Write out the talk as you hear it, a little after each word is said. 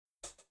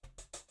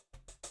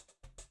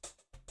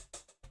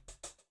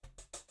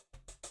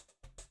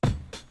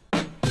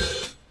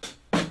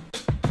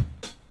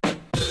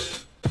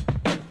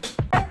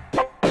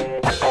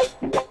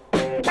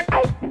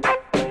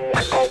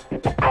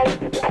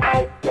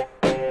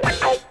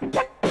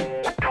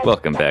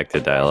Welcome back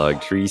to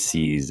Dialogue Tree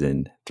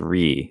Season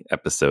 3,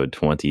 Episode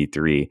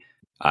 23.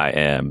 I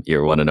am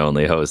your one and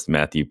only host,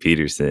 Matthew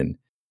Peterson.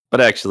 But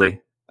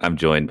actually, I'm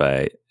joined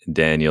by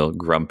Daniel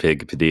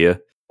Grumpig Padilla.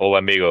 Hola,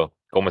 amigo.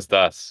 ¿Cómo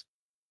estás?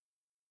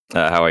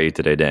 How are you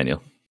today,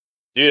 Daniel?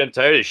 Dude, I'm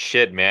tired of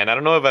shit, man. I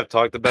don't know if I've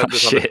talked about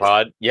this on the Shit.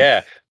 pod.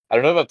 Yeah, I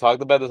don't know if I've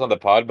talked about this on the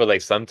pod, but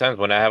like sometimes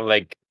when I have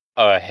like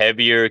a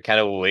heavier, kind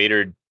of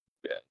later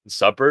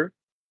supper,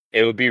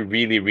 it would be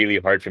really, really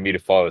hard for me to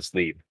fall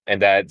asleep. And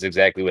that's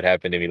exactly what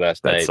happened to me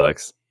last That night.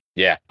 sucks.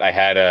 Yeah, I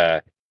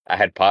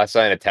had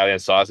pasta and Italian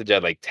sausage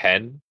at like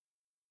 10,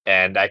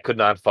 and I could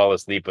not fall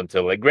asleep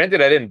until like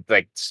granted I didn't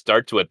like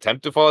start to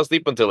attempt to fall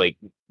asleep until like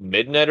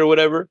midnight or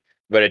whatever,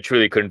 but I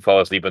truly couldn't fall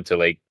asleep until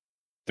like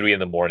 3 in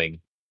the morning.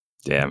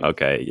 Damn,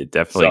 okay. You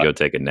definitely go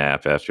take a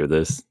nap after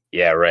this.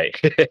 Yeah, right.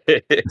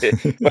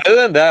 But other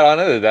than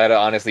that,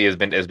 honestly has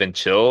been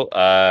chill.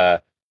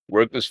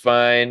 Work was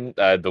fine.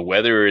 The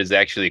weather is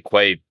actually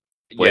quite,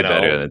 Way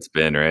better than it's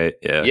been, right?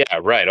 Yeah. yeah,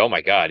 right. Oh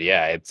my God,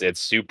 yeah, it's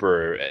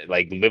super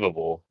like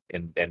livable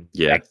and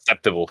Yeah.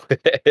 acceptable.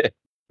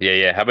 Yeah,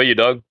 yeah. How about you,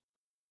 dog?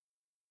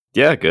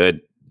 Yeah,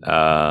 good.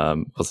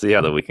 We'll see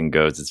how the weekend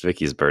goes. It's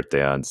Vicky's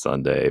birthday on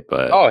Sunday,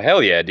 but Oh,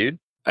 hell yeah, dude.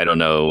 I don't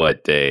know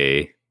what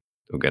day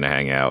we're gonna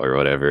hang out or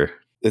whatever.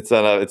 It's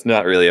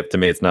not really up to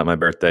me. It's not my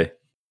birthday.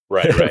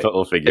 Right, right. But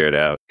we'll figure it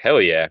out. Hell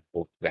yeah.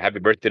 Well, happy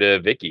birthday to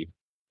Vicky,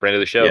 friend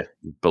of the show. Yeah,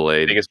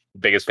 belated.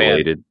 Biggest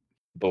fan.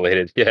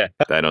 Belated. Yeah.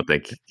 I don't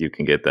think you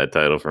can get that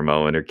title from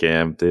Owen or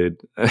Cam, dude.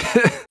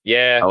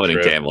 Yeah. Owen and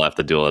true. Cam will have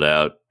to duel it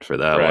out for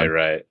that one.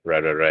 Right.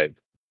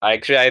 I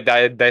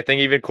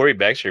think even Corey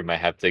Baxter might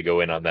have to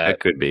go in on that.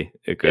 It could be.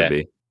 It could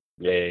be.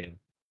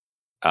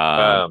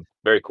 Yeah.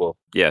 Very cool.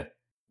 Yeah.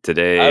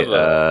 Today,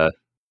 go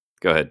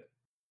ahead.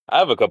 I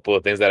have a couple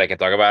of things that I can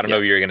talk about. I don't know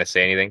if you're going to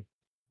say anything.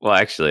 Well,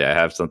 actually, I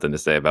have something to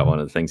say about one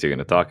of the things you're going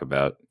to talk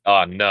about.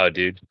 Oh, no,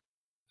 dude.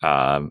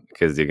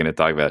 Because you're going to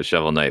talk about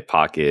Shovel Knight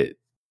Pocket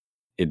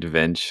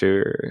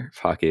Adventure,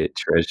 Pocket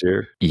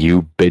Treasure.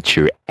 You bet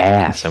your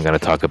ass I'm going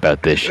to talk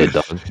about this shit,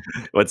 dog.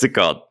 What's it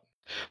called?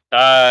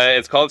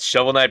 It's called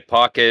Shovel Knight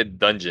Pocket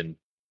Dungeon.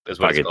 Is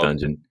what Pocket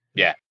Dungeon.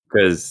 Yeah.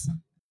 Because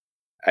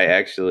I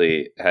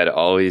actually had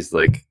always,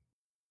 like,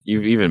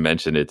 you've even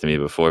mentioned it to me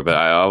before, but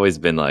I always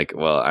been like,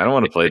 well, I don't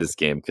want to play this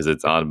game because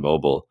it's on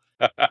mobile.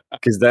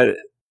 Because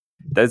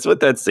that's what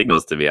that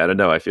signals to me. I don't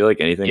know. I feel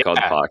like anything called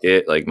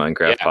Pocket, like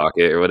Minecraft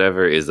Pocket or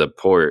whatever, is a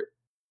port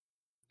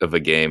of a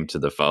game to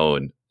the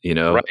phone. You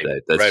know,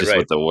 that's just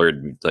what the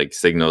word like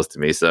signals to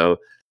me. So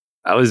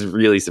I was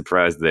really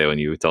surprised today when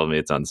you told me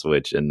it's on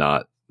Switch and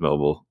not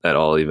mobile at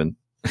all, even.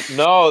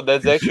 No,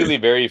 that's actually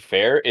very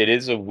fair. It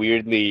is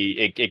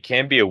it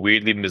can be a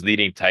weirdly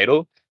misleading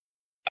title.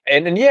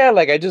 And yeah,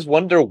 like I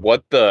wonder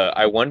what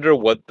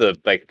the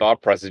like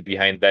thought process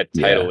behind that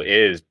title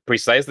is,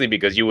 precisely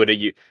because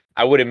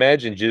I would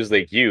imagine, just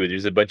like you,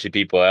 there's a bunch of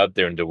people out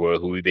there in the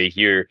world who they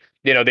hear,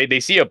 they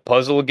see a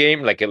puzzle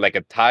game, like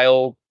a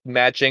tile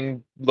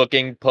matching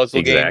looking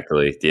puzzle game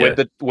with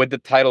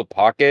the title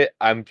Pocket.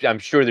 I'm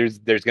sure there's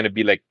going to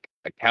be like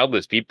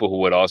countless people who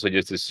would also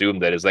just assume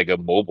that it's like a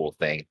mobile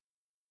thing.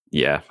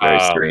 Yeah, very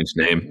strange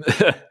name.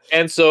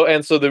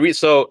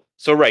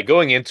 Right,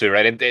 going into it,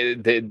 right,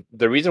 and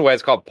the reason why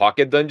it's called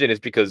Pocket Dungeon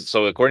is because,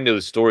 so according to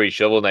the story,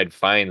 Shovel Knight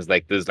finds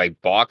like this like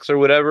box or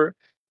whatever,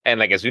 and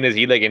like as soon as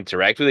he like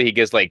interacts with it, he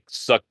gets like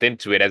sucked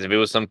into it as if it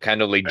was some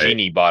kind of like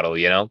genie bottle,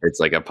 It's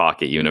like a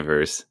pocket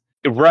universe.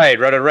 Right.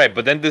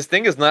 But then this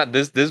thing is not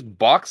this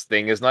box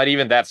thing is not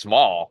even that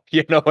small.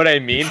 You know what I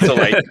mean? So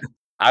like,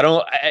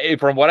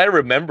 from what I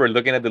remember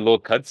looking at the little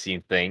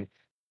cutscene thing,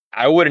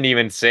 I wouldn't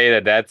even say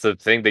that that's a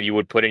thing that you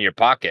would put in your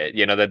pocket,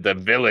 that the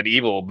villain,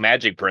 evil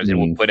magic person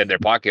will put in their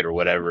pocket or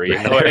whatever. You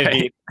know what I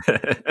mean?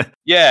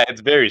 Yeah,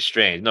 it's very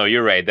strange. No,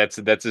 you're right. That's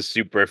a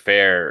super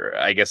fair,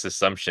 I guess,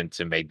 assumption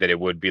to make, that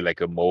it would be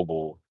like a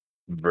mobile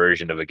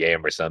version of a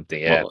game or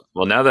something. Yeah.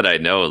 Well, now that I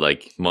know,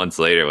 like months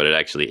later, what it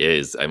actually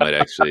is, I might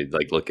actually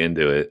like look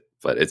into it.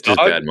 But it's just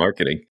bad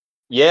marketing.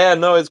 Yeah,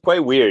 no, it's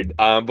quite weird.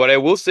 But I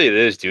will say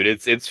this, dude,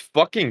 it's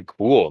fucking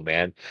cool,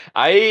 man.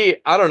 I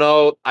don't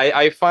know.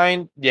 I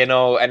find, and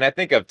I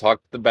think I've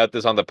talked about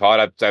this on the pod.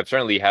 I've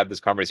certainly had this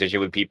conversation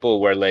with people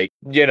where, like,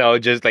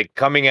 just like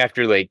coming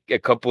after like a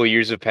couple of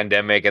years of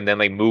pandemic and then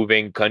like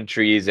moving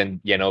countries and,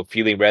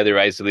 feeling rather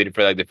isolated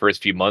for like the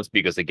first few months,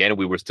 because again,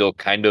 we were still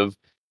kind of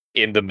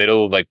in the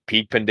middle of like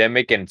peak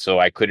pandemic, and so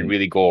I couldn't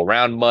really go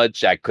around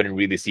much. I couldn't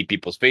really see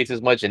people's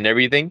faces much and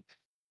everything.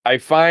 I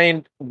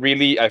find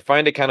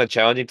it kind of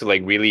challenging to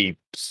like really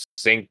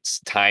sink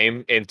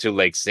time into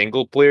like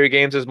single player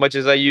games as much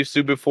as I used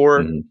to before,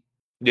 and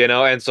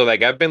so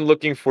like I've been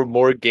looking for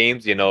more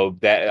games,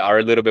 that are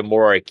a little bit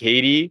more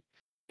arcadey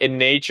in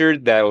nature,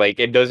 that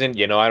like it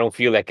doesn't, I don't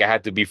feel like I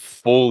had to be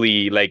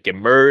fully like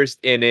immersed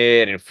in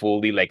it and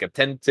fully like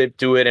attentive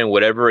to it and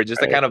whatever. It's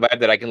just the kind of vibe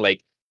that I can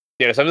like,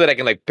 something that I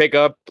can like pick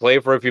up, play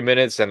for a few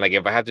minutes, and like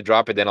if I have to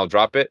drop it, then I'll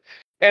drop it.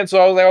 And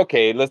so I was like,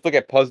 okay, let's look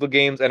at puzzle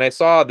games. And I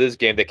saw this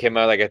game that came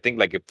out, like I think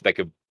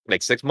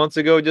like 6 months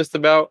ago, just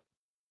about.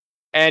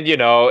 And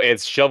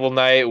it's Shovel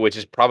Knight, which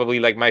is probably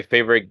like my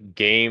favorite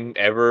game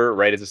ever,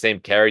 right? It's the same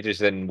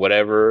characters and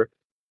whatever.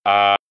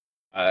 And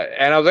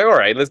I was like, all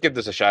right, let's give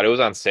this a shot. It was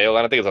on sale.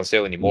 I don't think it's on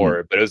sale Mhm.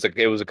 anymore, but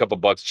it was a couple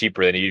bucks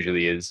cheaper than it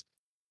usually is.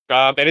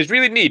 And it's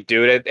really neat,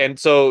 dude. And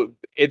so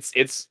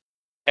it's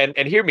and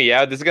hear me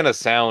out. This is gonna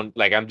sound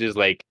like I'm just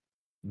like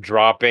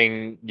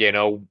dropping,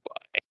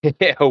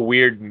 a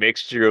weird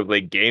mixture of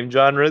like game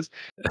genres,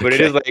 but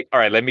it is Okay. like, all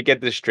right, let me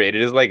get this straight.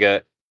 It is like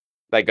a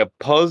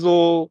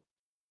puzzle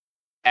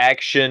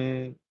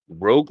action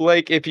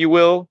roguelike, if you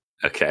will,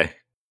 Okay.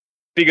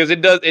 because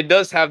it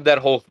does have that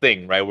whole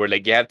thing, right? Where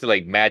like you have to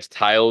like match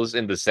tiles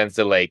in the sense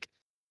that like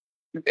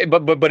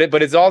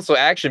but it's also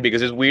action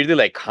because it's weirdly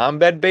like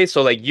combat based.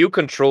 So like you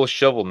control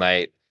Shovel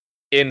Knight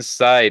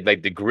inside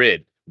like the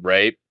grid,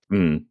 right?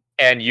 Mm.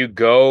 And you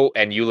go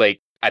and you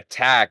like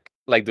attack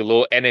like the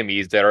little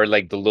enemies that are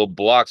like the little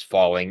blocks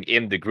falling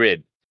in the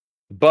grid.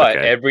 But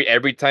Okay.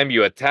 every time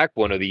you attack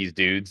one of these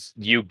dudes,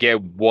 you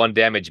get one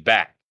damage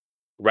back.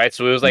 Right?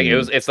 So it was like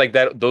Mm. it's like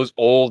that those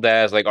old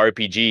ass like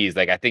RPGs,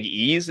 like I think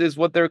ease is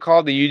what they're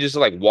called. That you just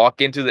like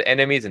walk into the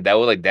enemies and that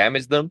would like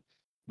damage them.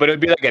 But it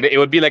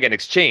would be like an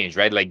exchange,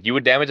 right? Like you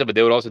would damage them, but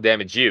they would also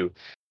damage you.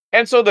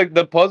 And so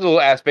the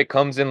puzzle aspect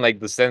comes in like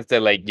the sense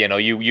that like,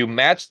 you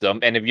match them,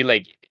 and if you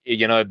like,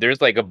 if there's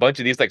like a bunch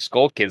of these like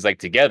skull kids like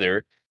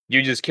together,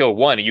 you just kill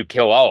one and you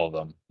kill all of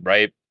them,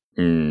 right?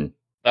 Mm.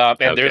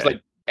 And there's Okay.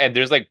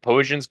 like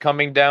potions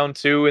coming down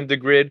too in the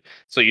grid.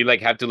 So you like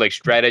have to like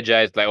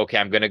strategize like, okay,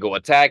 I'm gonna go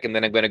attack and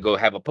then I'm gonna go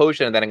have a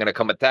potion and then I'm gonna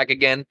come attack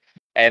again.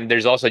 And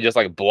there's also just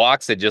like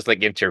blocks that just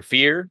like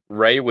interfere,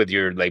 right, with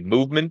your like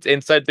movement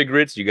inside the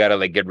grid. So you gotta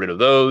like get rid of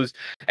those.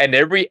 And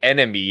every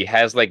enemy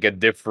has like a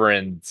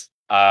different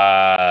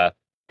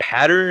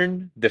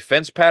pattern,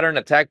 defense pattern,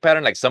 attack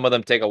pattern. Like some of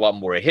them take a lot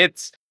more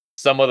hits,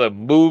 some of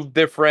them move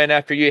different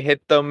after you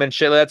hit them and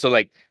shit like that. So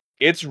like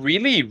it's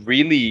really,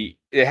 really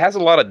it has a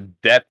lot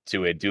of depth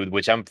to it, dude,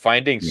 which I'm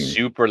finding Mm.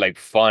 super like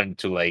fun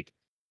to like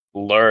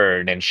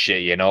learn and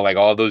shit, like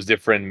all those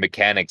different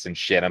mechanics and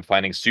shit. I'm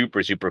finding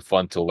super, super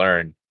fun to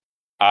learn.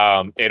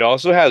 It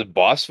also has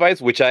boss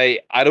fights, which I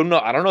don't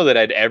know that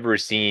I'd ever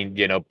seen,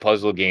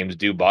 puzzle games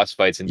do boss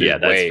fights in this Yeah,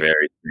 that's way.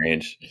 very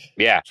strange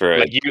Yeah. for a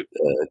Like you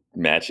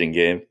matching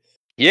game.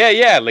 Yeah,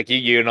 yeah, like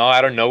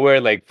out of nowhere,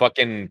 like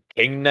fucking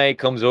King Knight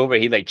comes over,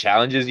 he like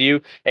challenges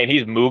you, and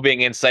he's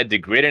moving inside the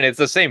grid, and it's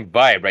the same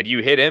vibe, right?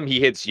 You hit him,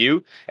 he hits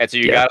you, and so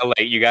you Yeah.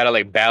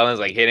 gotta balance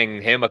like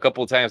hitting him a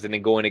couple times, and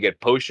then going to get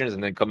potions,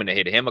 and then coming to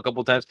hit him a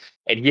couple times,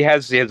 and he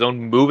has his own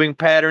moving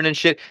pattern and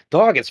shit.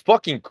 Dog, it's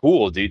fucking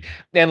cool, dude.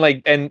 And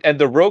like, and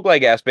the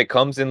roguelike aspect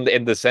comes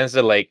in the sense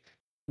that like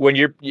when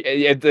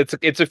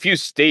it's a few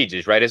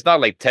stages, right? It's not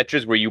like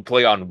Tetris where you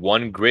play on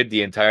one grid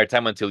the entire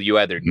time until you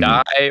either Mm.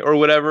 die or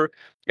whatever.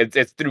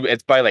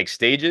 It's by like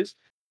stages,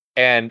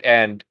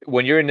 and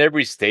when you're in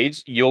every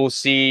stage, you'll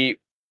see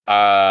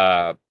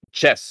uh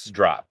chests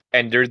drop,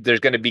 and there's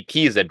going to be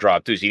keys that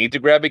drop too. So you need to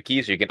grab a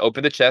key so you can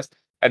open the chest,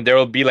 and there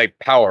will be like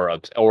power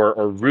ups or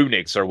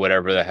runics or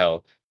whatever the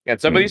hell. And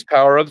some of Mm. these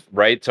power ups,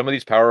 right? Some of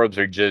these power ups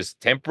are just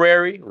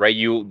temporary, right?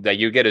 You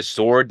get a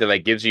sword that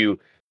like gives you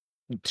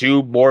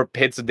two more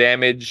pits of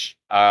damage,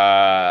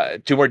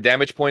 two more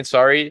damage points,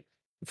 sorry,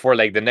 for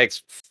like the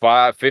next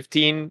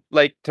 15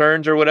 like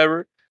turns or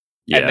whatever.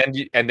 And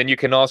Yeah. then you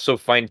can also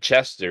find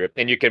Chester,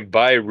 and you can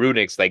buy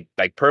runics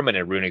like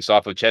permanent runics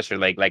off of Chester,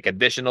 like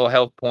additional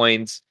health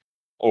points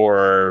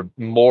or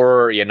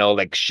more,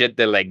 like shit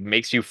that like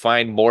makes you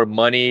find more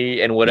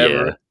money and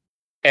whatever.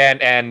 Yeah.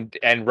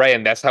 And right,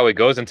 and that's how it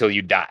goes until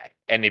you die.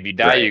 And if you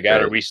die, you Right. got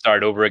to Right.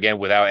 restart over again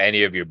without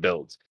any of your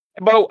builds.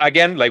 But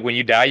again, like when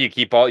you die, you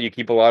keep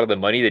a lot of the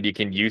money that you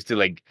can use to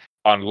like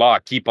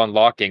keep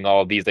unlocking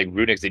all these like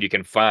runics that you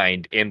can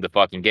find in the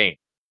fucking game.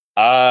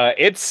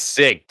 It's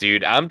sick,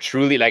 dude. I'm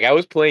truly like I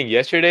was playing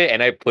yesterday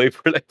and I played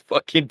for like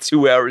fucking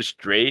 2 hours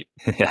straight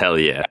Hell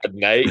yeah. at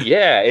night.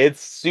 Yeah,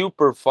 it's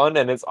super fun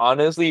and it's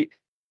honestly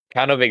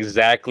kind of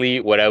exactly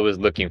what I was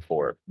looking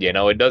for.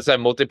 It does have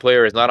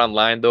multiplayer. It's not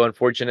online though,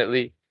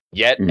 unfortunately.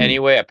 Yet, Mm.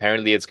 anyway.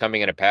 Apparently it's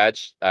coming in a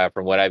patch,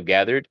 from what I've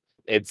gathered.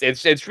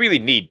 It's really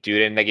neat,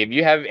 dude. And like if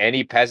you have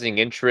any passing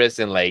interest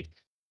in like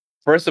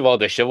first of all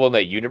the Shovel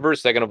Knight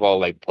universe, second of all,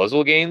 like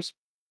puzzle games,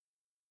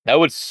 I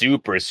would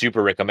super,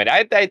 super recommend.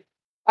 I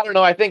don't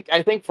know. I think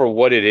for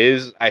what it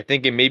is, I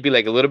think it may be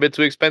like a little bit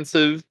too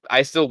expensive.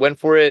 I still went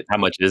for it. How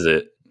much is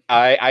it?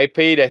 I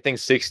paid I think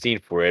 16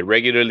 for it.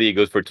 Regularly it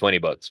goes for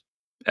 $20.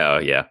 Oh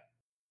yeah.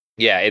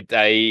 Yeah,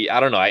 I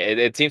don't know.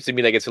 It seems to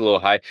me like it's a little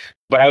high,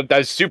 but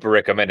I super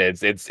recommend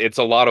it. It's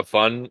a lot of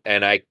fun,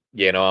 and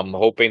I'm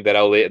hoping that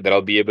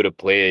I'll be able to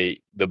play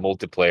the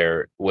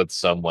multiplayer with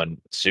someone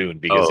soon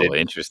because Oh, it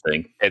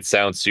interesting. it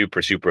sounds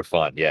super, super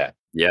fun. Yeah,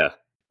 Yeah.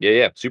 yeah,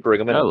 yeah. Super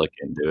recommend it. I'll look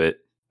into it.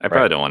 I Right.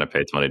 probably don't want to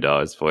pay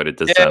 $20 for it. It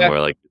does sound Yeah.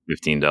 more like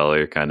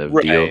 $15 kind of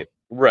Right. deal.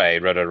 Right.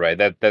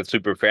 That's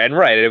super fair. And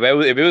right, if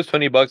it was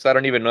 $20, I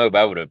don't even know if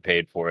I would have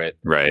paid for it.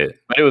 Right.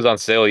 But it was on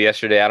sale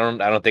yesterday. I don't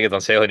think it's on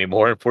sale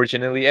anymore,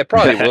 unfortunately. It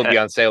probably will be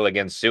on sale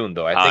again soon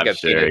though. I think I'm I've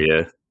seen sure, it.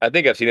 yeah. I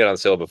think I've seen it on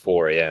sale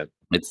before, yeah.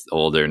 It's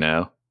older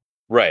now.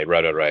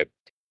 Right.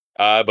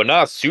 But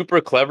not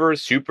super clever,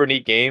 super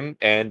neat game,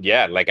 and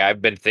yeah, like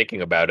I've been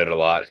thinking about it a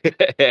lot,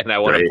 and I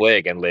want to Right. play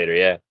again later.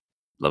 Yeah,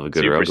 Love a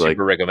good super roguelike.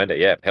 recommend it.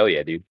 Yeah, hell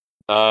yeah, dude.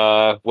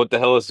 What the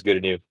hell is good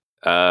in you?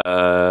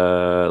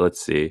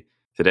 Let's see.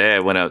 Today I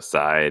went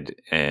outside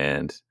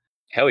and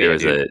Hell there yeah,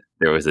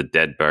 was dude. a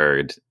dead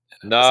bird.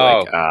 I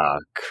was like, No, ah,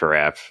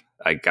 crap.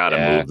 I gotta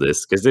yeah, move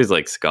this because there's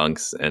like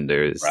skunks and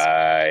there's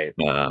right.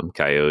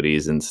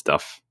 coyotes and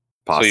stuff,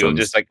 So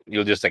possums.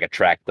 you'll just like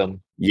attract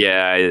them.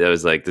 Yeah, I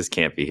was like, this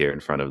can't be here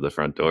in front of the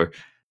front door.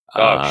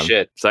 Oh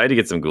shit. So I had to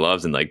get some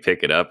gloves and like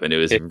pick it up, and it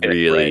was Right.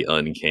 really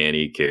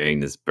uncanny carrying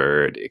this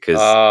bird because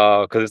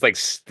Oh, because it's like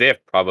stiff,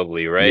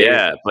 probably, right?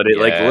 yeah, but it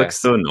like Yeah. looks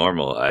so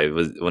normal. I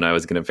was when I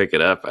was gonna pick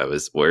it up, I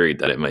was worried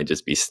that it might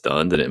just be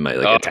stunned and it might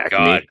like Oh attack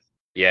God. me.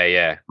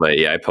 Yeah. But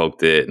yeah, I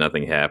poked it,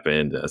 nothing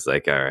happened. I was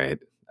like, all right,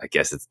 I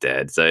guess it's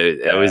dead. So it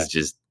Yeah. was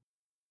just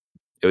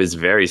it was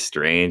very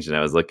strange, and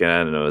I was looking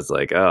at it and I was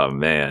like, oh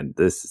man,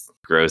 this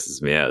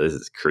grosses me out. This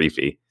is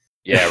creepy.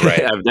 Yeah.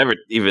 Right. I've never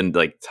even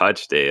like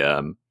touched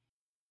a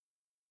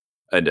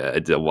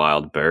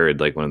wild bird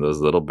like one of those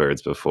little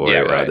birds Yeah. before.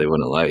 Right. They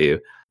wouldn't let you.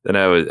 Then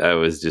I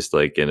was just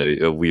like in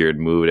a weird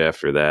mood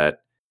after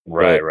that.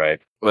 But Right.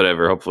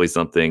 whatever. Hopefully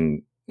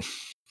something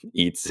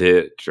eats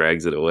it,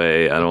 drags it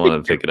away. I don't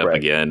want to pick it up Right.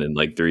 again in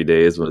like 3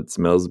 days when it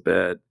smells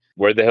bad.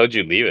 Where the hell did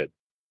you leave it?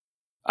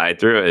 I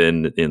threw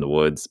it in the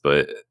woods,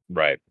 but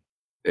Right.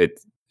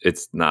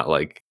 it's not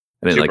like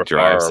I didn't like Super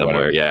drive far or somewhere.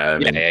 whatever. Yeah, I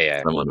mean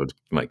Yeah. someone would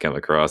might come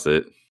across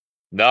it.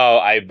 No,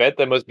 I bet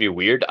that must be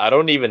weird. I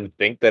don't even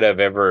think that I've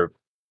ever,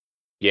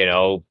 you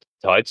know,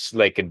 touched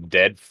like a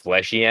dead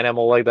fleshy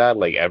animal like that,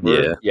 like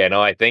ever. Yeah, Yeah,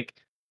 no, I think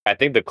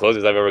the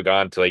closest I've ever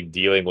gone to like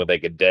dealing with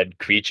like a dead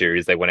creature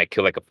is like when I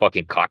kill like a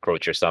fucking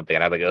cockroach or something,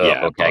 and I'm like, oh,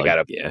 yeah, okay,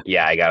 bug.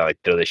 Yeah, I gotta like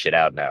throw this shit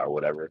out now or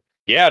whatever.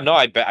 Yeah, no,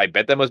 I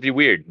bet that must be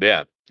weird.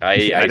 Yeah,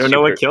 I I don't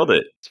know what super. killed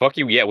it. It's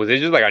fucking yeah. Was it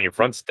just like on your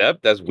front step?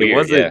 That's It weird. Yeah.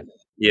 wasn't.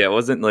 Yeah, it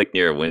wasn't like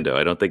near a window.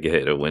 I don't think it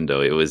hit a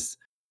window. It was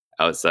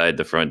outside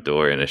the front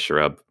door in a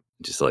shrub,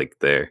 just like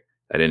there.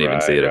 I didn't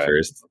even see it at Right.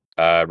 first.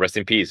 Rest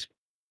in peace.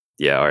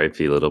 Yeah,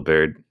 R.I.P. Little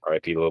Bird.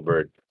 R.I.P. Little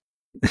Bird.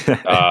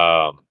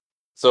 Um,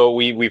 so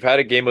we've had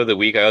a game of the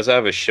week. I also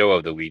have a show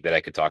of the week that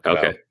I could talk Okay.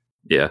 about.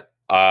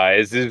 Yeah.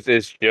 Is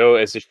this show?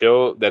 It's a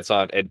show that's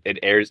on. It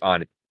airs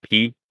on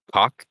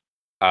Peacock.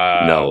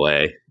 No Um,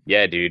 way.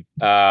 yeah, dude.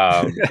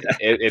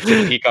 It's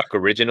a Peacock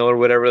original or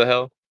whatever the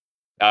hell.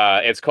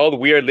 It's called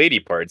Weird Lady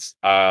Parts.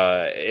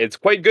 It's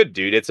quite good,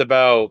 dude. It's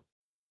about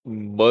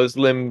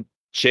Muslim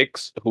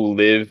chicks who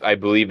live, I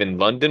believe, in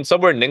London,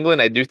 somewhere in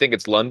England. I do think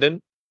it's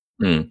London.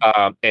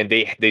 Mm, And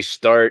they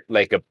start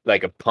like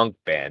a punk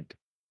band.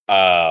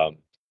 Um,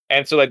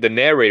 and so like the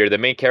narrator, the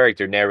main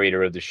character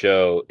narrator of the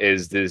show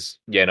is this,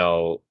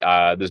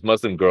 this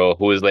Muslim girl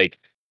who is like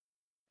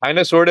kind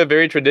of sort of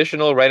very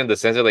traditional, right? In the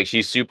sense that like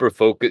she's super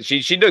focused.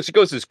 She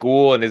goes to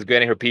school and is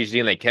getting her PhD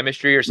in like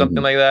chemistry or something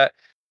mhm. like that.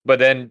 But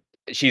then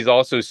she's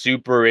also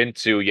super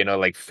into,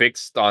 like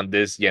fixed on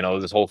this,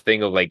 this whole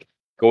thing of like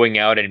going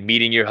out and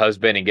meeting your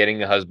husband and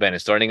getting a husband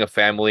and starting a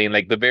family in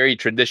like the very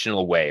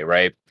traditional way,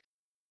 right?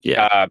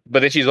 Yeah. But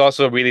then she's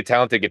also a really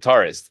talented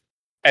guitarist.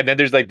 And then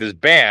there's like this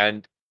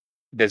band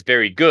that's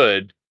very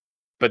good,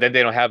 but then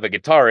they don't have a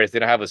guitarist. They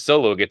don't have a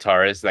solo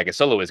guitarist, like a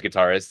soloist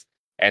guitarist.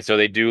 And so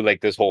they do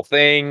like this whole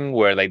thing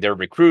where like they're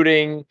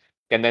recruiting.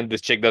 And then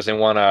this chick doesn't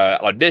want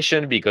to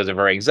audition because of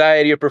her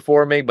anxiety of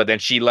performing. But then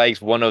she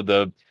likes one of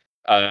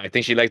I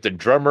think she likes the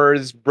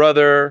drummer's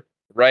brother,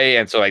 right?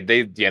 And so like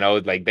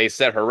like they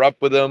set her up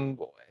with him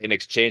in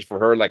exchange for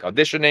her like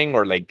auditioning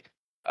or like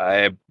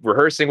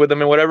rehearsing with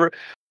them and whatever.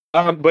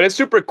 But it's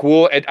super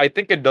cool. And I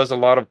think it does a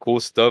lot of cool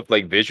stuff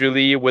like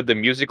visually with the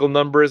musical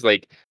numbers.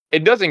 Like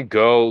it doesn't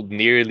go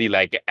nearly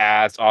like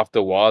as off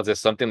the walls as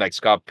something like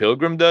Scott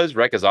Pilgrim does,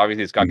 right? Because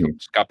obviously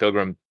Mhm. Scott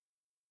Pilgrim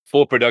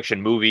full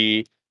production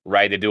movie,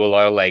 right? They do a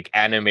lot of like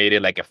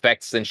animated like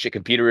effects and shit,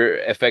 computer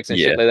effects and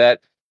shit Yeah. like that.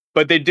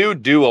 But they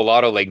do a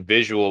lot of like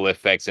visual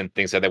effects and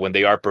things like that when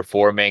they are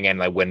performing and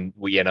like when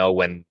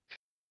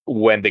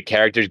when the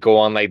characters go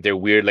on like their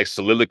weird like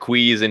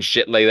soliloquies and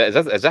shit like that.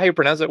 Is that how you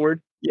pronounce that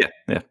word? Yeah.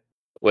 Yeah.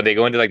 When they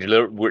go into like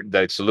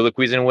the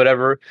soliloquies and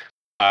whatever.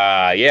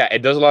 Yeah, it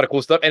does a lot of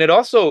cool stuff, and it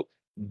also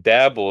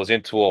dabbles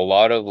into a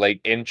lot of like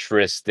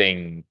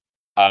interesting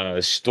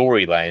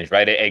storylines,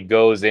 right? It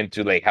goes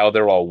into like how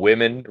they're all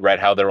women, right?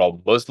 How they're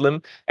all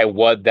Muslim, and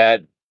what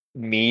that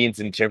means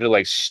in terms of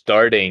like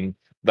starting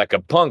like a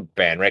punk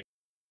band, right?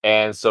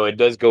 And so it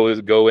does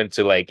go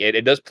into like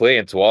it does play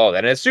into all that,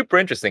 and it's super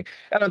interesting.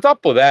 And on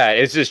top of that,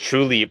 it's just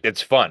truly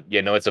it's fun.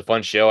 It's a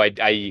fun show.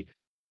 I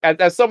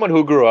as someone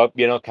who grew up,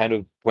 kind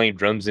of playing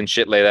drums and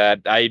shit like that,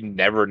 I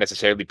never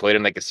necessarily played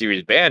in like a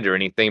serious band or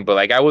anything, but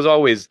like I was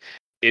always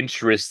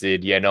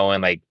interested,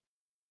 in like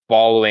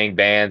following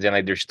bands and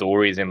like their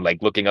stories and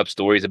like looking up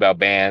stories about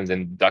bands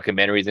and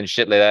documentaries and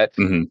shit like that.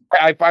 Mhm.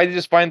 I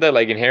just find that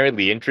like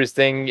inherently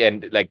interesting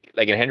and like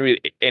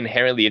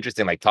inherently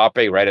interesting like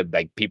topic, right? Of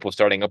like people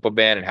starting up a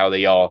band and how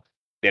they all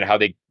how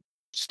they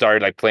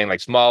start like playing like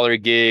smaller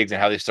gigs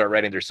and how they start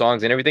writing their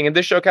songs and everything. And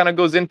this show kind of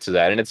goes into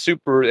that, and it's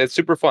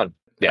super fun.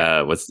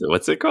 Yeah, What's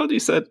it called? You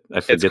said I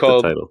it's forget the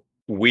called title.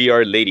 We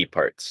Are Lady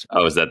Parts.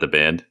 Oh, is that the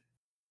band?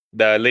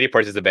 The Lady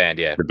Parts is the band.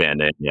 Yeah, The band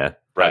name? Yeah.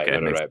 right, Okay, right,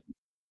 right, makes right.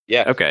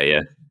 Yeah. okay.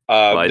 Yeah.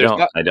 Well, There's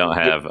not. I don't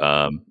have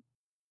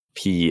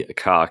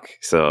Peacock,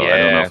 so I don't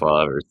know Yeah, if I'll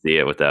ever see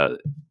it without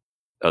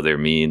other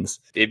means.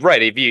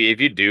 right. If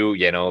you do,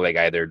 like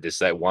either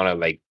decide want to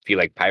like feel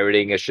like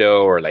pirating a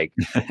show or like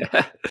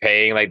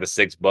paying like the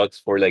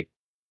 $6 for like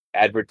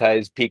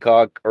advertised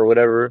Peacock or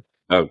whatever.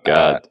 Oh Uh,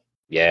 God.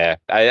 yeah,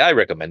 I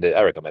recommend it.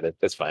 I recommend it.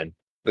 That's fine.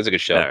 That's a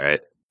good show. All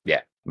right.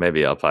 Yeah.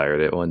 Maybe I'll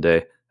pirate it one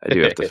day. I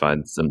do have to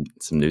find some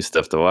new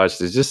stuff to watch.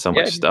 There's just so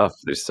much Yeah, stuff.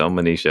 There's so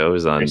many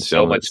shows on there's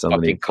so much so many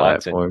fucking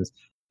content. platforms.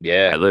 I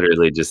Yeah.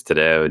 literally just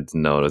today I didn't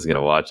know what I was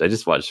gonna watch. I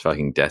just watched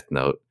fucking Death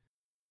Note.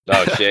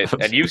 Oh shit.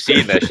 And you've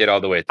seen that shit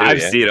all the way through, I've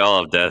yeah? seen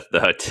all of Death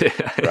Note too.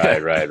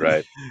 Right, right,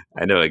 right.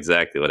 I know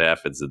exactly what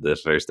happens in the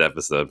first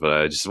episode, but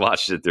I just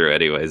watched it through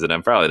anyways, and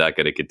I'm probably not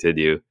going to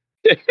continue.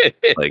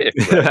 Like,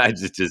 Right. I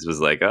just was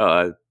like,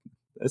 oh,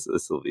 this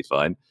will be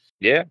fine.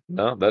 Yeah,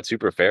 no, that's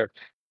super fair.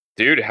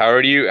 Dude, how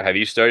are you? Have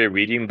you started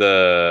reading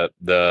the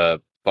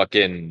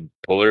fucking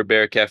Polar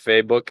Bear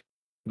Cafe book?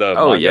 The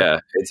Oh manga? yeah,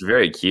 it's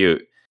very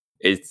cute.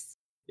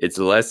 It's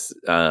less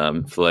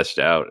fleshed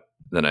out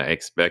than I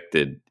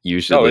expected. Oh,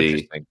 Usually,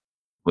 interesting.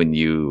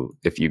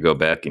 if you go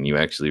back and you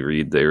actually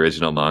read the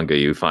original manga,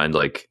 you find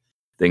like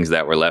things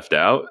that were left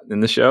out in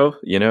the show.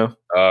 You know.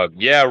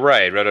 Yeah,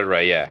 right, right, right,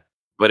 right, yeah.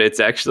 But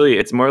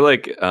it's more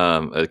like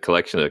a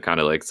collection of kind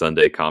of like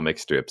Sunday comic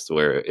strips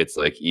where it's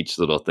like each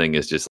little thing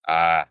is just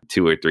Ah,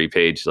 2 or 3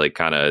 page like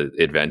kind of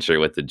adventure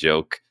with a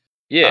joke.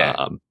 yeah,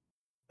 Um,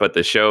 but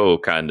the show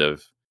kind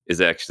of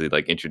is actually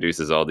like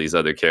introduces all these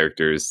other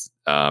characters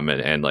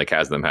and like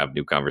has them have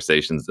new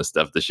conversations and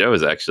stuff. The show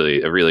is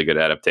actually a really good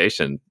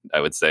adaptation,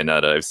 I would say,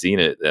 now that I've seen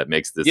it, that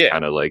makes this yeah.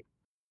 kind of like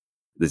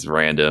this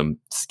random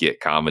skit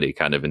comedy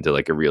kind of into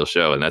like a real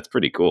show, and that's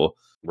pretty cool.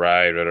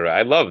 Right, right, right.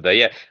 I love that.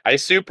 Yeah, I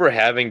super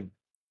having,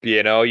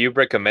 you've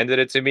recommended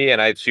it to me,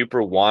 and I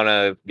super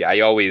wanna.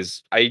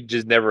 I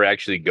just never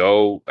actually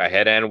go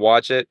ahead and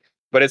watch it,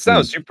 but it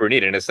sounds Mm. super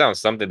neat, and it sounds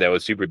something that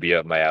would super be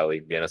up my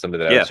alley. Something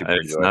that I would Yeah, super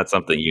it's enjoy. not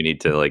something you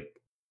need to like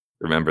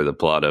remember the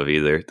plot of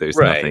either. There's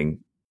Right,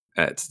 nothing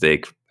at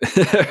stake.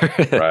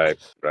 right, right,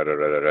 right, right,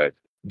 right, right.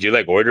 Do you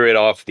like order it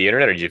off the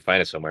internet, or did you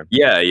find it somewhere?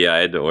 Yeah, I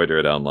had to order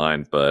it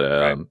online, but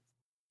Right.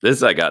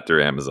 this I got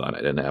through Amazon. I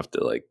didn't have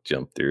to like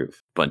jump through a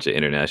bunch of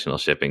international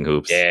shipping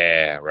hoops,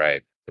 Yeah,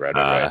 right, right,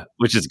 right, right.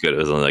 which is good. It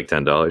was only like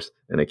 $10,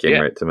 and it came Yeah.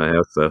 right to my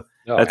house, so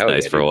Oh, that's hell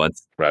nice yeah, for dude.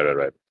 once. Right, right,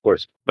 right. Of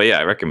course. But yeah,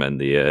 I recommend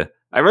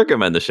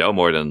the show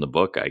more than the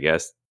book, I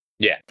guess,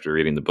 Yeah, after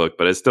reading the book.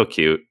 But it's still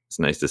cute. It's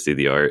nice to see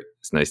the art.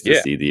 It's nice to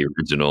yeah. see the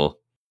original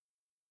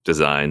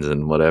designs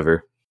and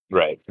whatever.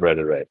 Right, right,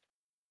 right, right.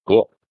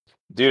 Cool.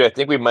 Dude, I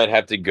think we might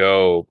have to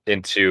go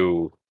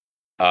into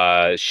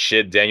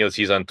shit Daniel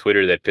sees on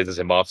Twitter that pisses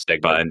him off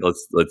segment. Fine,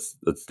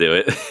 let's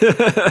do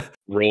it.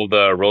 Roll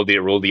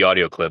the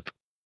audio clip.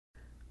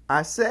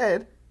 I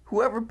said,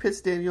 whoever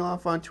pissed Daniel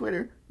off on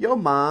Twitter, your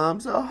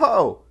mom's a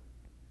hoe.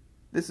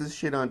 This is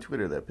shit on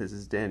Twitter that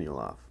pisses Daniel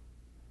off.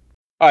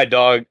 All right,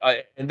 dog.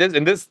 And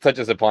this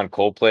touches upon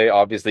Coldplay,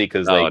 obviously,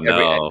 because Oh like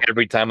no.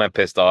 every time I'm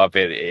pissed off,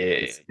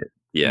 It's,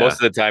 yeah.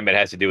 most of the time it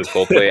has to do with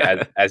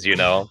Coldplay, as you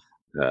know.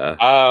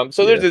 uh,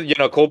 So yeah. there's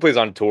Coldplay's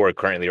on tour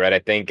currently, right? I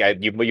think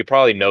you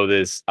probably know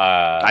this.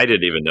 I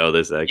didn't even know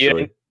this Yeah,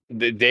 actually.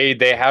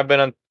 they have been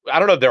on. I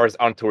don't know if they're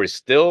on tour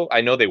still. I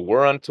know they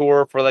were on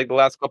tour for like the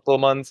last couple of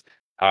months.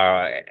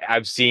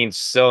 I've seen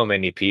so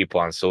many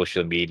people on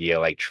social media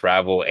like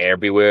travel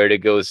everywhere to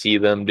go see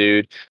them,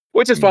 dude.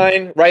 Which is Mm.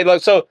 fine, right?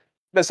 Like, so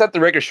let's set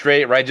the record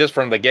straight, right? Just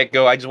from the get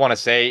go, I just want to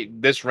say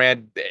this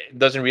rant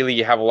doesn't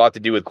really have a lot to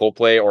do with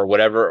Coldplay or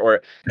whatever. Or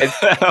it,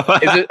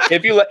 is it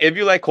if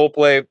you like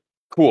Coldplay,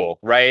 cool,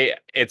 right?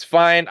 It's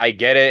fine. I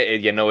get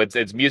it.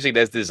 It's music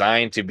that's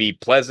designed to be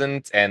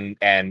pleasant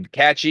and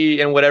catchy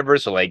and whatever.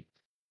 So like,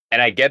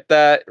 and I get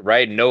that,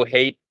 right? No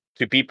hate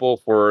to people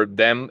for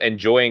them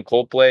enjoying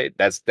Coldplay.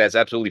 That's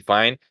absolutely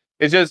fine.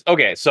 It's just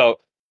okay. So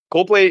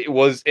Coldplay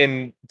was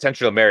in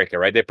Central America,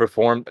 right?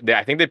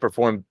 I think they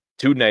performed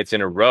 2 nights in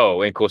a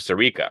row in Costa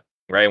Rica,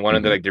 right? One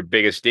of the, Mhm. like their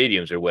biggest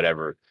stadiums or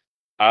whatever.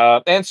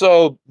 And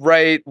so,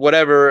 right,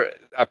 whatever.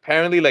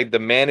 Apparently, like the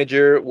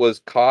manager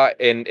was caught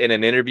in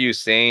an interview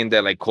saying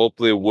that like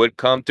Coldplay would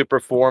come to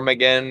perform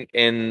again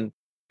in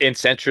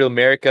Central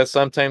America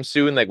sometime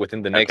soon, like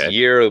within the next Okay.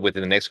 year or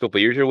within the next couple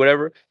of years or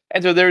whatever.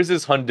 And so there's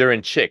this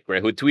Honduran chick,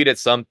 right, who tweeted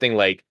something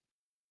like,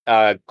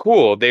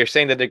 cool, they're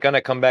saying that they're gonna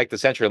come back to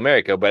Central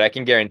America, but I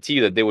can guarantee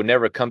you that they would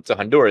never come to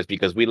Honduras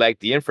because we like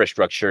the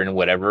infrastructure and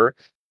whatever.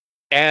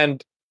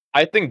 And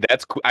I think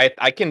that's cool. I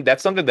can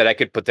that's something that I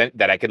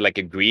could like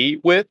agree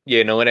with.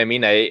 You know what I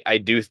mean? I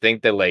do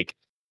think that like,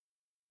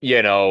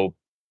 you know,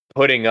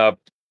 putting up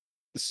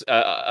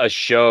a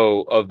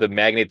show of the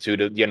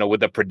magnitude of, with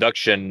the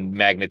production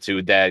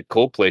magnitude that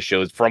Coldplay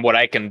shows, from what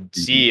I can Mhm.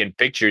 see in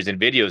pictures and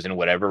videos and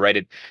whatever,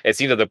 right? It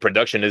seems that the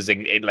production is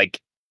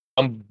like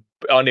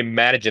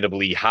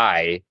unimaginably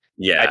high.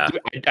 Yeah.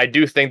 I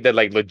do think that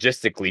like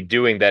logistically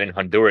doing that in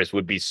Honduras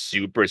would be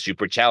super,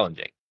 super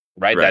challenging,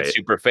 right? That's Right.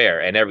 super fair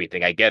and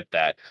everything. I get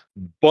that.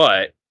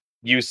 But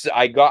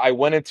I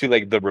went into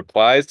like the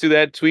replies to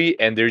that tweet,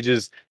 and there's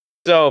just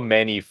so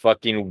many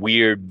fucking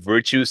weird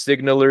virtue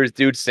signalers,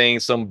 dude, saying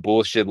some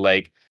bullshit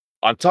like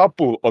on top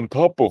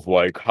of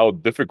like how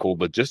difficult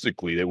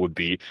logistically it would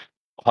be,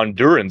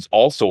 Hondurans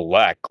also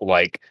lack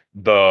like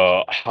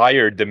the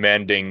higher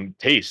demanding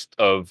taste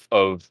of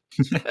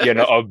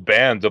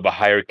bands of a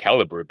higher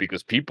caliber,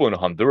 because people in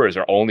Honduras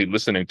are only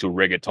listening to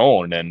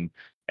reggaeton and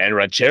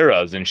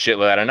rancheras and shit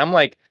like that. And I'm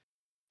like,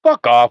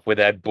 fuck off with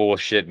that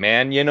bullshit,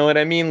 man. You know what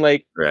I mean?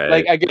 Like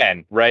Right.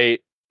 again,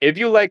 right? If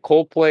you like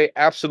Coldplay,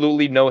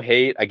 absolutely no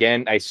hate.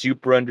 Again, I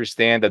super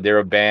understand that they're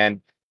a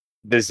band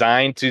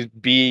designed to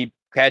be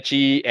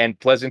catchy and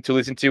pleasant to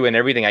listen to and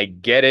everything. I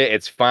get it.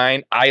 It's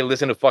fine. I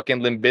listen to fucking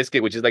Limp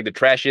Bizkit, which is like the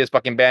trashiest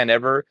fucking band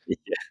ever.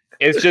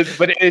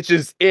 But it's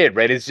just it,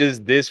 right? It's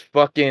just this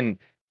fucking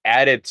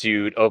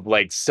attitude of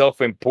like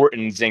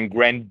self-importance and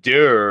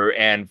grandeur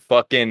and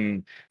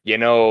fucking,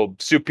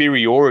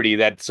 superiority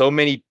that so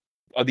many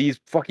of these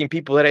fucking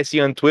people that I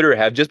see on Twitter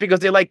have just because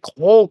they like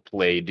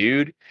Coldplay,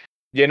 dude.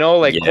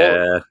 Like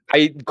Yeah.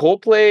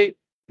 Coldplay,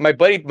 my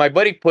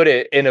buddy put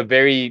it in a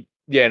very,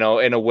 in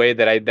a way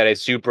that I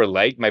super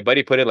liked. My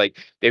buddy put it like,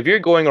 if you're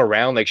going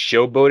around like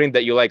showboating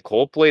that you like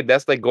Coldplay,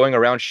 that's like going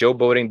around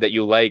showboating that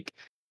you like,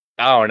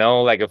 I don't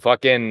know, like a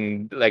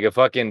fucking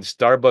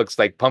Starbucks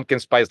like pumpkin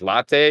spice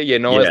latte.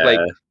 It's like,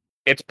 Yeah.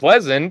 it's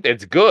pleasant,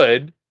 it's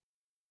good,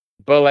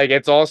 but like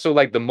it's also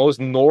like the most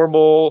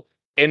normal,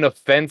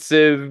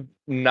 inoffensive,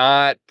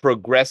 not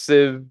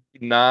progressive,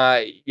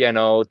 not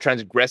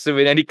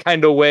transgressive in any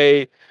kind of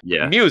way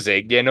Yeah.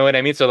 music. You know what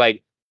I mean? So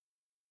like,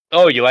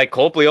 oh, you like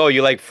Coldplay? Oh,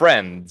 you like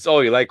Friends? Oh,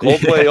 you like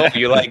Coldplay? Oh,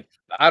 you like,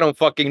 I don't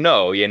fucking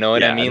know. You know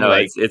what I Yeah, mean? no,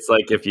 Like, it's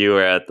like if you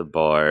were at the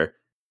bar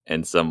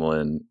and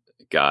someone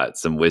got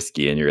some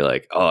whiskey and you're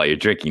like, "Oh, you're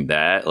drinking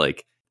that?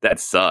 Like that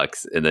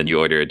sucks." And then you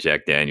order a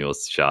Jack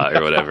Daniel's shot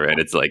or whatever, and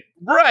it's like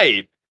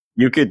right?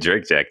 you could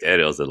drink Jack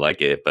Daniel's and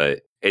like it,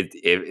 but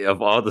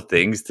of all the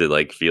things to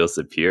like feel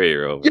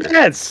superior over,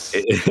 Yes,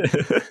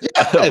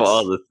 of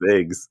all yes. the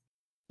things,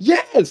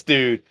 Yes,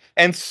 dude.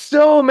 And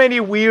so many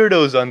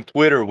weirdos on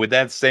Twitter with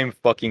that same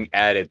fucking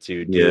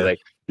attitude, dude. yeah,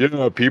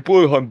 Like,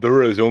 people in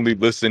Honduras only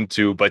listen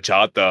to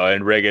bachata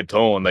and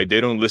reggaeton. Like, they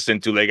don't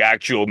listen to like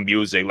actual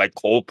music like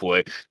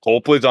Coldplay.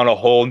 Coldplay's on a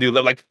whole new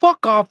level. Like,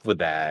 fuck off with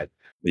that.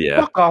 yeah,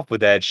 Fuck off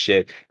with that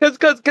shit.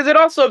 Because it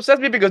also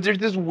upsets me because there's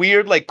this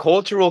weird like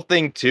cultural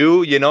thing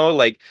too.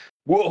 Like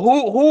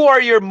who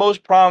are your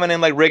most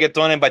prominent like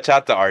reggaeton and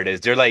bachata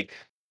artists? They're like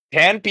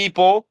 10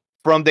 people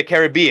from the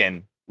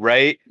Caribbean,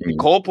 right? mm,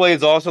 Coldplay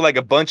is also like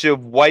a bunch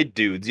of white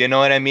dudes. You know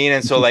what I mean?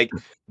 And so like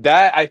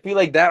that, I feel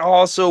like that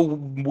also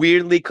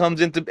weirdly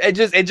comes into it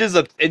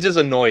just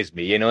annoys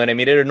me. You know what I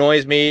mean? It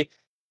annoys me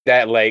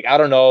that like, I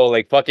don't know,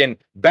 like fucking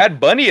Bad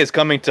Bunny is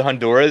coming to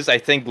Honduras, I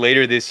think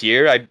later this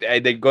year.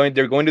 They're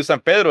going to San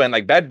Pedro, and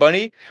like Bad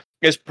Bunny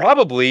is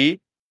probably,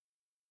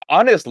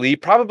 honestly,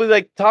 probably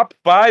like top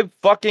 5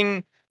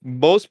 fucking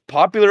most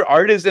popular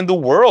artists in the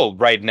world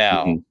right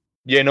now. mhm,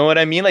 You know what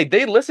I mean? Like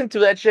they listen to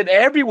that shit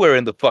everywhere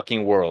in the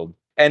fucking world.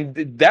 And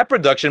that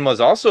production must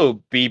also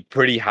be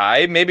pretty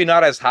high. Maybe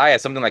not as high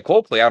as something like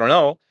Coldplay, I don't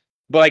know.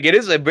 But like it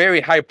is a very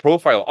high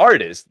profile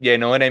artist, you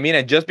know what I mean?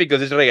 And just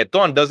because it's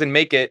reggaeton doesn't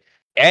make it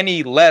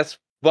any less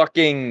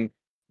fucking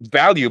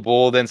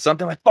valuable than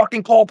something like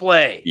fucking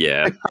Coldplay.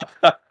 yeah.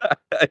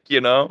 you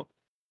know?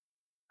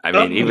 I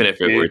mean, even Ugh,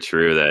 if it were dude.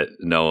 true that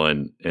no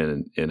one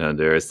in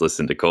Honduras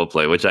listened to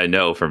Coldplay, which I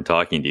know from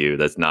talking to you,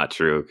 that's not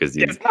true because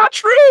It's not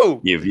true.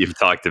 you've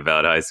talked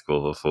about high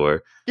school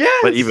before. But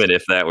Yes. even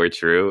if that were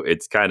true,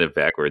 it's kind of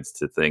backwards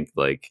to think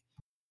like,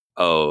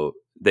 oh,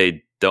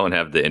 they don't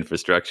have the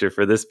infrastructure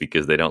for this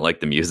because they don't like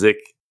the music.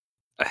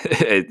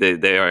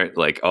 They aren't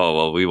like, oh,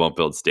 well, we won't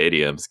build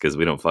stadiums because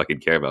we don't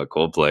fucking care about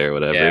Coldplay or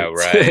whatever. Yeah,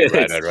 right,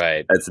 right, right,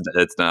 right.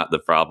 That's not the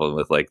problem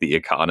with like the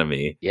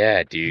economy.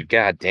 Yeah, dude.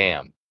 God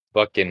damn.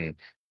 Fucking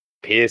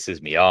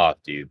pisses me off,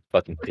 dude.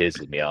 Fucking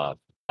pisses me off.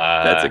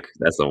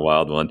 That's a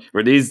wild one.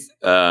 Were these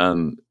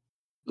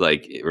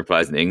like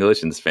replies in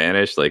English and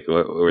Spanish? Like,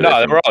 what were they No,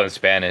 they from? were all in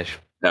Spanish.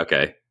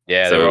 Okay,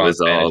 Yeah, they so were it all in was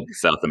Spanish. all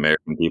South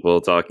American people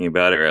talking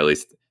about it, or at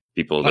least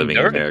people living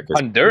in America.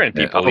 Honduran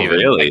people, Oh, even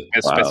like really?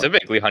 Wow,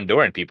 specifically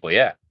Honduran people.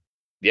 Yeah,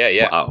 yeah,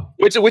 yeah. wow.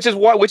 Which is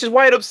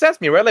why it upsets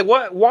me, right? Like,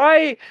 what?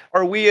 Why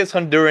are we as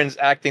Hondurans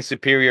acting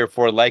superior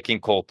for liking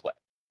Coldplay?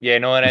 Yeah, you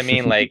know what I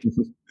mean? Like,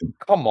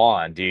 come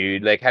on,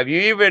 dude. Like, have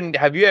you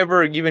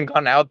ever even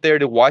gone out there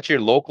to watch your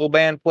local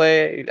band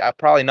play?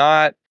 Probably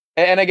not.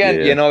 And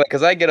again, Yeah,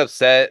 because I get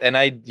upset and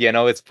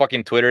it's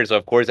fucking Twitter, so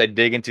of course I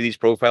dig into these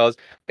profiles,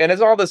 and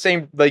it's all the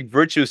same like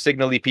virtue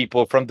signally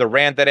people from the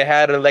rant that I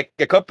had like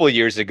a couple of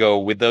years ago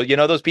with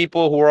those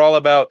people who are all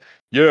about,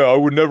 yeah, I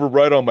would never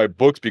write on my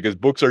books because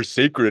books are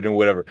sacred and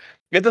whatever.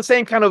 It's the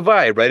same kind of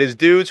vibe, right? It's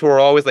dudes who are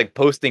always like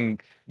posting,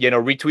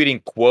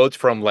 retweeting quotes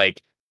from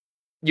like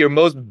your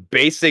most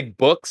basic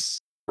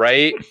books,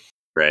 right?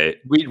 Right.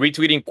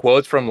 retweeting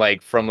quotes from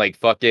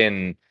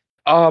fucking.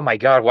 Oh my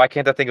god, why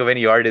can't I think of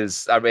any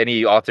artists or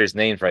any authors'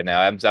 names right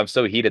now? I'm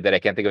so heated that I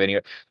can't think of any.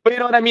 But you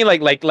know what I mean?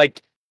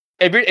 Like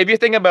if you're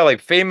thinking about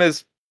like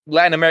famous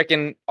Latin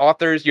American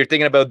authors, you're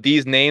thinking about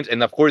these names,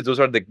 and of course those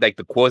are the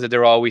quotes that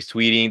they're always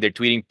tweeting. They're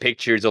tweeting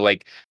pictures of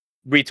like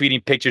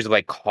retweeting pictures of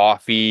like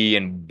coffee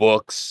and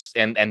books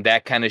and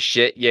that kind of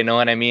shit. You know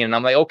what I mean? And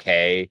I'm like,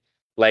 okay,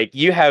 like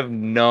you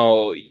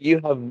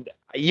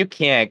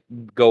can't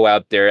go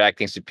out there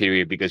acting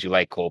superior because you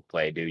like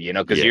Coldplay, dude. You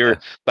know, because you're Yeah.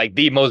 like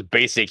the most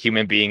basic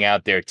human being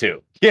out there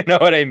too. You know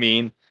what I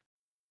mean?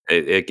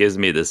 It gives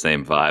me the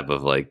same vibe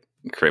of like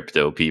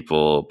crypto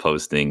people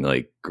posting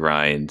like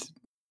grind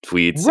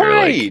tweets or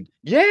Right.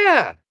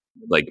 Yeah.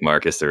 like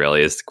Marcus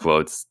Aurelius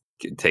quotes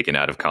taken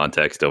out of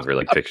context over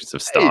like pictures of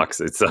Right. stocks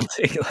or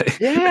something. Like,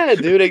 Yeah,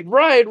 dude.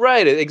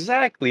 Right.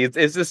 Exactly.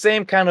 It's the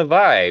same kind of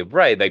vibe,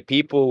 right? Like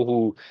people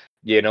who,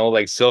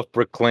 like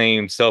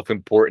self-proclaim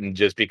self-important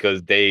just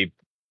because they,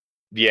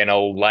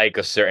 like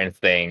a certain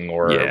thing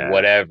or yeah.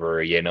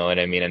 whatever, you know what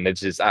I mean? And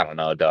it's just, I don't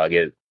know, dog.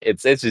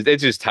 It's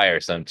just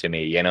tiresome to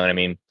me, you know what I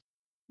mean?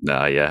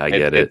 No, yeah, I It's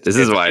get it. it's This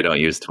is it's why I ju- don't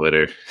use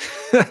Twitter.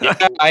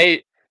 yeah,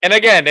 and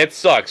again, it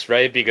sucks,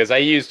 right? Because I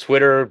use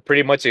Twitter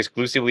pretty much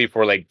exclusively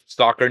for like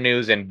soccer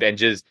news and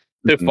just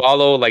to Mhm.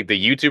 follow like the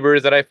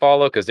YouTubers that I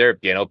follow because they're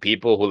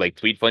people who like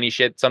tweet funny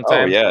shit Oh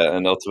sometimes. yeah,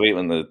 and they'll tweet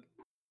when the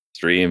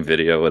stream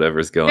video,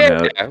 whatever's going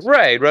Yeah, out.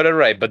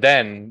 right. But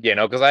then,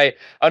 because I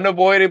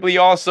unavoidably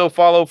also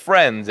follow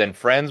friends, and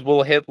friends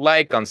will hit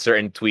like on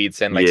certain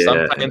tweets, and like Yeah,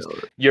 sometimes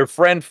your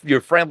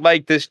friend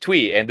liked this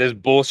tweet, and this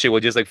bullshit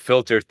will just like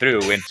filter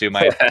through into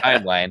my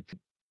timeline.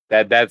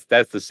 That's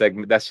the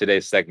segment. That's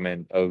today's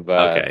segment of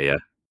okay, yeah,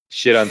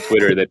 shit on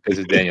Twitter that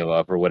pisses Daniel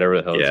off, or whatever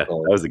the hell it's yeah, that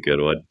called. was a good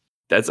one.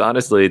 That's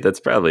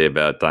probably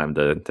about time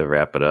to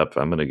wrap it up.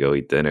 I'm gonna go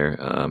eat dinner,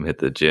 hit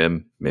the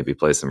gym, maybe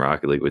play some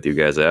Rocket League with you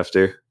guys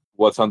after.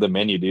 What's on the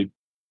menu, dude?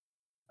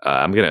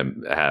 I'm gonna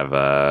have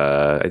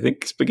I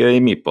think spaghetti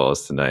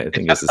meatballs tonight. I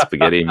think it's a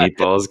spaghetti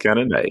meatballs kind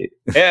of night.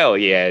 Hell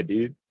yeah,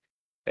 dude.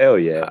 Hell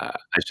yeah.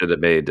 I should have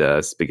made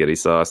spaghetti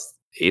sauce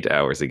 8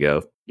 hours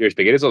ago. Your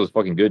spaghetti sauce is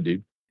fucking good,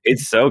 dude.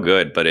 It's so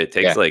good, but it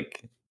takes Yeah.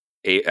 like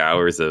 8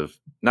 hours of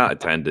not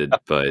attended,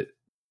 but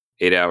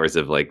 8 hours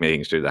of like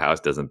making sure the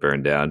house doesn't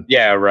burn down.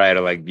 Yeah, right.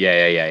 Or like,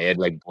 yeah. And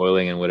like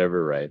boiling and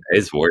whatever, right?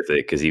 It's worth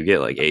it because you get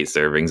like 8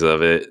 servings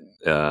of it,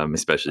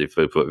 especially if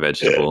we put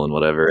vegetable and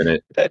whatever in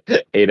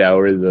it. 8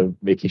 hours of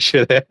making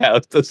sure the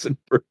house doesn't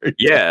burn.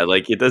 Yeah,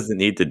 like it doesn't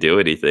need to do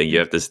anything. You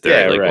have to stir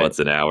Yeah, it like right. once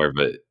an hour,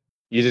 but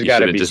You just you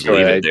gotta shouldn't be just sure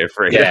leave that, it there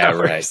for 8 yeah, hours.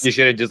 right. You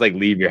shouldn't just like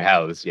leave your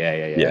house.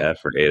 Yeah. Yeah,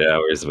 for 8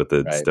 hours with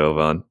the Right. stove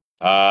on.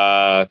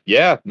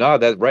 Yeah, no,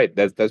 that's right.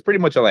 That's pretty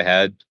much all I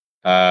had.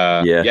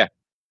 Yeah. Yeah.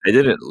 I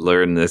didn't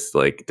learn this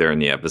like during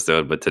the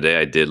episode, but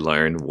today I did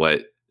learn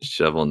what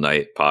Shovel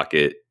Knight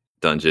Pocket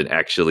Dungeon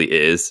actually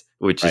is,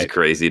 which is Right.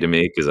 crazy to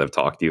me because I've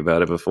talked to you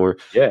about it before.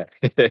 Yeah.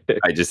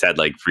 I just had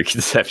like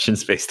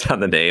preconceptions based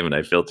on the name and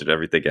I filtered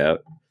everything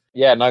out.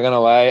 Yeah, not gonna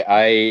lie,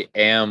 I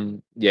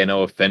am,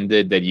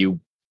 offended that you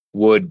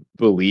would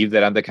believe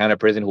that I'm the kind of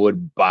person who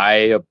would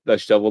buy a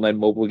Shovel Knight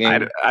mobile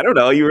game. I don't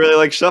know. You really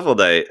like Shovel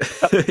Knight.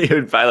 You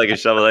would buy like a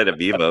Shovel Knight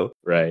Amiibo.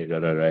 Right.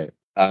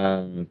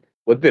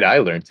 What did I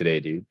learn today,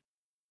 dude?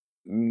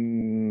 I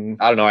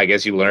don't know. I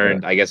guess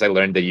I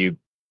learned that you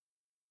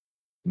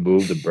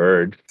moved the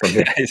bird from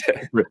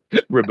your,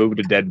 removed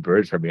a dead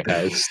bird from your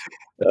house.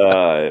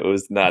 It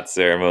was not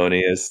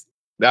ceremonious.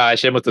 Nah,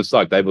 shit must have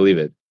sucked. I believe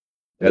it.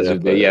 That's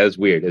that's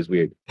weird. That's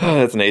weird.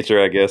 That's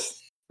nature, I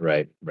guess.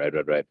 Right.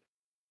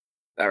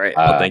 All right.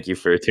 Well, thank you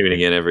for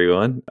tuning in,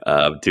 everyone.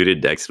 Tune in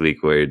next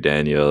week where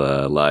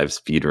Daniel live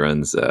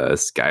speedruns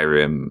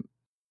Skyrim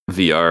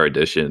VR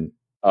edition.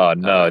 Oh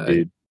no,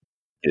 dude.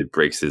 It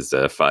breaks his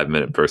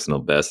 5-minute personal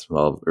best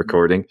while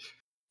recording.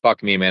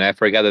 Fuck me, man. I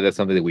forgot that that's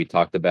something that we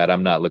talked about.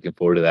 I'm not looking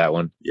forward to that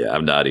one. Yeah,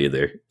 I'm not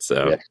either.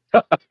 So,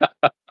 Yeah.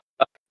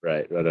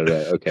 Right.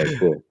 Okay,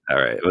 cool. All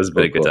right. It was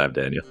been a good time,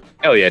 Daniel.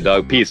 Hell yeah,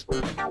 dog. Peace.